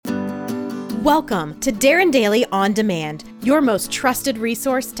Welcome to Darren Daily On Demand, your most trusted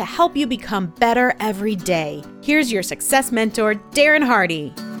resource to help you become better every day. Here's your success mentor, Darren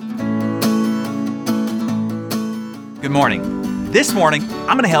Hardy. Good morning. This morning,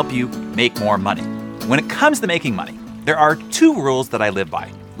 I'm going to help you make more money. When it comes to making money, there are two rules that I live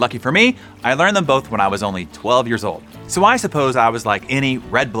by. Lucky for me, I learned them both when I was only 12 years old. So I suppose I was like any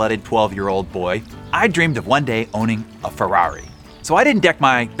red-blooded 12-year-old boy. I dreamed of one day owning a Ferrari. So I didn't deck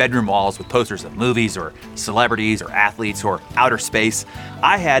my bedroom walls with posters of movies or celebrities or athletes or outer space.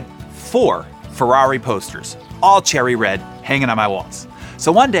 I had 4 Ferrari posters, all cherry red, hanging on my walls.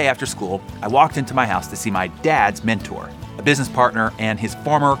 So one day after school, I walked into my house to see my dad's mentor, a business partner and his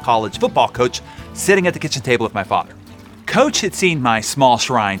former college football coach, sitting at the kitchen table with my father. Coach had seen my small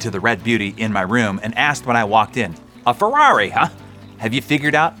shrine to the red beauty in my room and asked when I walked in, "A Ferrari, huh? Have you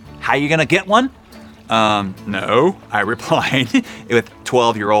figured out how you're gonna get one?" No, I replied with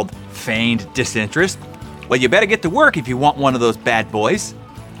 12-year-old feigned disinterest. "Well, you better get to work if you want one of those bad boys."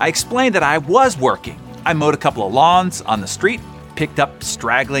 I explained that I was working. I mowed a couple of lawns on the street, picked up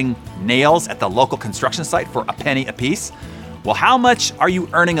straggling nails at the local construction site for a penny apiece. "Well, how much are you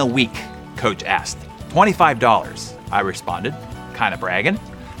earning a week?" Coach asked. $25, I responded, kind of bragging.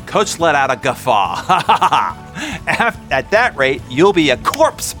 Coach let out a guffaw. "At that rate, you'll be a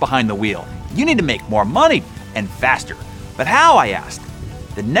corpse behind the wheel. You need to make more money and faster." "But how?" I asked.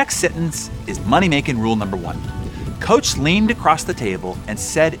 The next sentence is money-making rule number 1. Coach leaned across the table and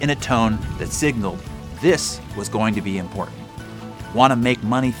said in a tone that signaled this was going to be important. "Want to make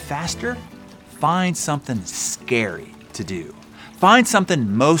money faster? Find something scary to do. Find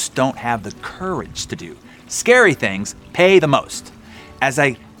something most don't have the courage to do. Scary things pay the most." As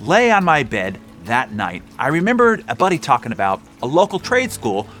I lay on my bed that night, I remembered a buddy talking about a local trade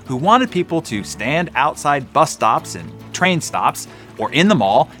school who wanted people to stand outside bus stops and train stops or in the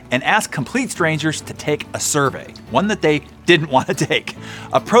mall and ask complete strangers to take a survey, one that they didn't want to take.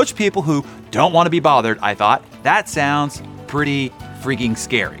 Approach people who don't want to be bothered, I thought. That sounds pretty freaking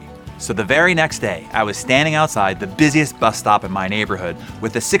scary. So the very next day, I was standing outside the busiest bus stop in my neighborhood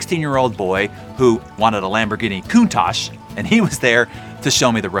with a 16-year-old boy who wanted a Lamborghini Countach, and he was there to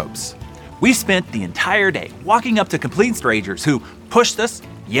show me the ropes. We spent the entire day walking up to complete strangers who pushed us,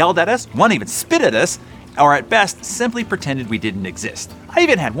 yelled at us, one even spit at us, or at best simply pretended we didn't exist. I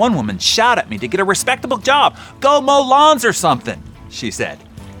even had one woman shout at me to get a respectable job. "Go mow lawns or something," she said.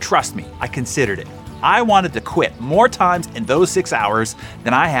 Trust me, I considered it. I wanted to quit more times in those 6 hours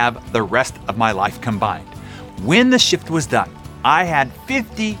than I have the rest of my life combined. When the shift was done, I had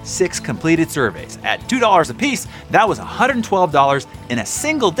 56 completed surveys. At $2 a piece, that was $112 in a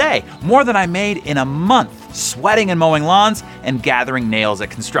single day, more than I made in a month sweating and mowing lawns and gathering nails at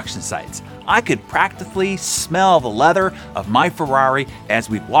construction sites. I could practically smell the leather of my Ferrari as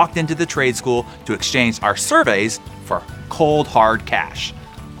we walked into the trade school to exchange our surveys for cold, hard cash.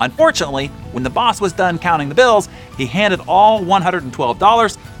 Unfortunately, when the boss was done counting the bills, he handed all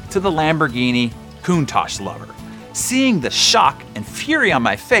 $112 to the Lamborghini Countach lover. Seeing the shock and fury on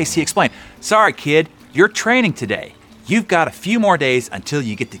my face, he explained, "Sorry, kid, you're training today. You've got a few more days until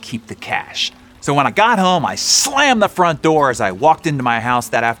you get to keep the cash." So when I got home, I slammed the front door as I walked into my house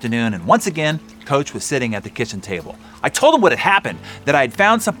that afternoon, and once again, Coach was sitting at the kitchen table. I told him what had happened, that I had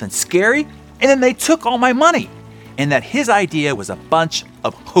found something scary, and then they took all my money, and that his idea was a bunch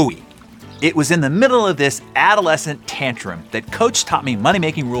of hooey. It was in the middle of this adolescent tantrum that Coach taught me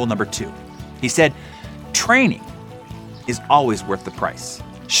money-making rule number 2. He said, "Training is always worth the price."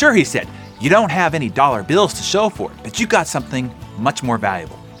 "Sure," he said, "you don't have any dollar bills to show for it, but you got something much more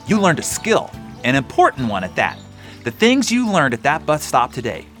valuable. You learned a skill, an important one at that. The things you learned at that bus stop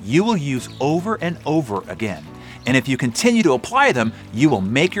today, you will use over and over again. And if you continue to apply them, you will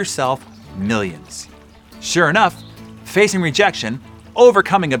make yourself millions." Sure enough, facing rejection,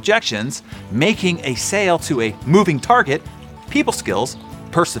 overcoming objections, making a sale to a moving target, people skills,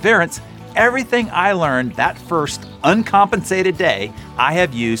 perseverance, everything I learned that first uncompensated day, I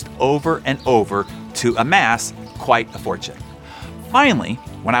have used over and over to amass quite a fortune. Finally,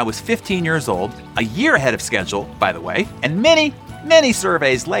 when I was 15 years old, a year ahead of schedule, by the way, and many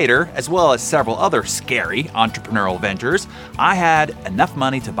surveys later, as well as several other scary entrepreneurial ventures, I had enough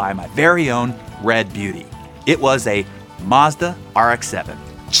money to buy my very own red beauty. It was a Mazda RX-7,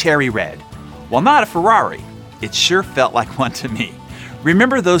 cherry red. While not a Ferrari, it sure felt like one to me.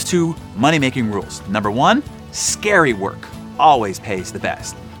 Remember those 2 money-making rules. Number 1, scary work always pays the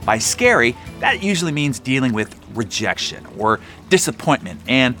best. By scary, that usually means dealing with rejection or disappointment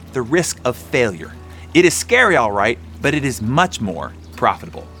and the risk of failure. It is scary, all right, but it is much more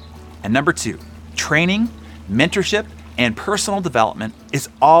profitable. And number 2, training, mentorship, And personal development is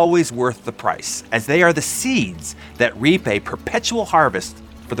always worth the price, as they are the seeds that reap a perpetual harvest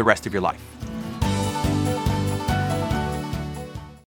for the rest of your life.